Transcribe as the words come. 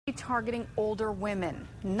targeting older women.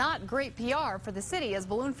 Not great PR for the city as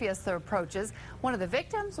Balloon Fiesta approaches. One of the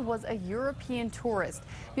victims was a European tourist.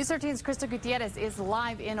 News 13's Crystal Gutierrez is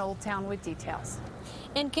live in Old Town with details.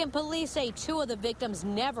 And can police say two of the victims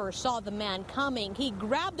never saw the man coming? He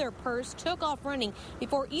grabbed their purse, took off running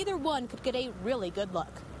before either one could get a really good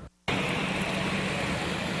look.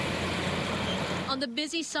 On the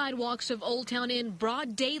busy sidewalks of Old Town in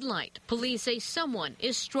broad daylight, police say someone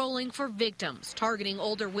is strolling for victims, targeting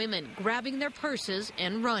older women, grabbing their purses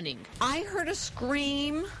and running. I heard a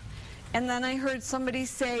scream, and then I heard somebody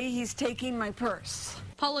say, "He's taking my purse."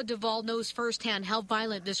 Paula Duvall knows firsthand how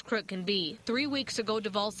violent this crook can be. 3 weeks ago,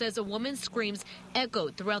 Duvall says a woman's screams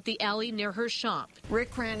echoed throughout the alley near her shop.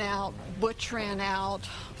 Rick ran out, Butch ran out,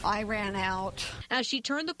 I ran out. As she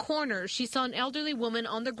turned the corner, she saw an elderly woman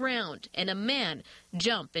on the ground and a man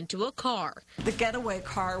jump into a car. The getaway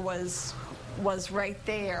car was right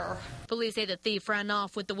there. Police say the thief ran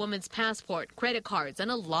off with the woman's passport, credit cards,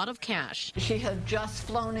 and a lot of cash. She had just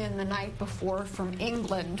flown in the night before from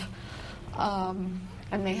England.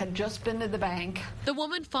 And they had just been to the bank. The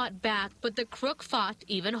woman fought back, but the crook fought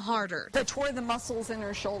even harder. They tore the muscles in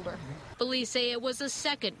her shoulder. Police say it was a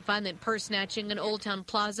second violent purse snatching in Old Town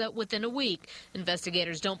Plaza within a week.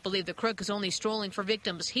 Investigators don't believe the crook is only strolling for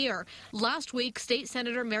victims here. Last week, State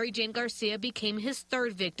Senator Mary Jane Garcia became his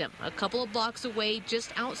third victim, a couple of blocks away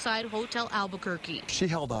just outside Hotel Albuquerque. She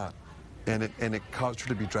held on. And it caused her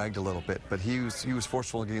to be dragged a little bit, but he was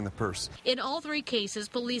forceful in getting the purse. In all three cases,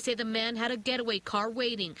 police say the man had a getaway car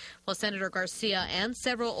waiting, while Senator Garcia and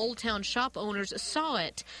several Old Town shop owners saw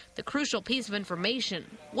it. The crucial piece of information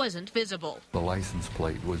wasn't visible. The license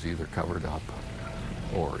plate was either covered up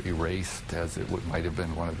or erased, as it might have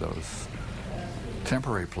been one of those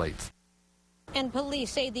temporary plates. And police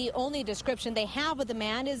say the only description they have of the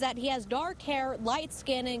man is that he has dark hair, light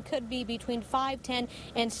skin, and could be between 5'10"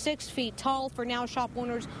 and 6 feet tall. For now, shop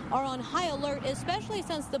owners are on high alert, especially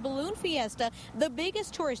since the Balloon Fiesta, the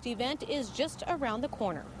biggest tourist event, is just around the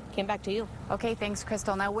corner. Kim, back to you. Okay, thanks,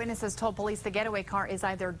 Crystal. Now, witnesses told police the getaway car is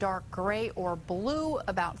either dark gray or blue,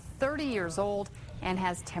 about 30 years old, and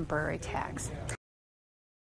has temporary tags.